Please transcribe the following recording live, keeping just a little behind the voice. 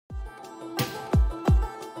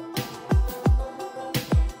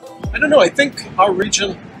I don't know. I think our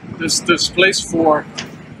region, there's place for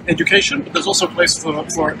education, but there's also place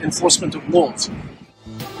for enforcement of laws.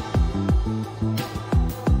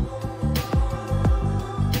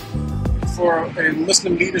 For a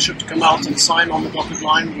Muslim leadership to come out and sign on the dotted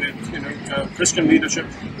line with, Christian leadership,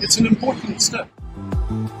 it's an important step.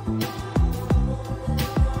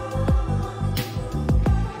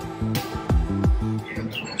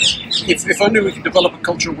 If only we could develop a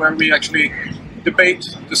culture where we actually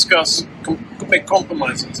debate, discuss, make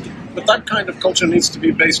compromises. But that kind of culture needs to be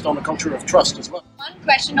based on a culture of trust as well. One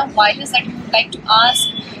question of violence that you would like to ask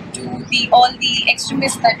to all the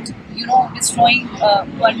extremists that destroying,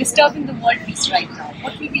 who are disturbing the world peace right now.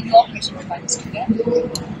 What will be your question of violence to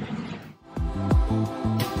them?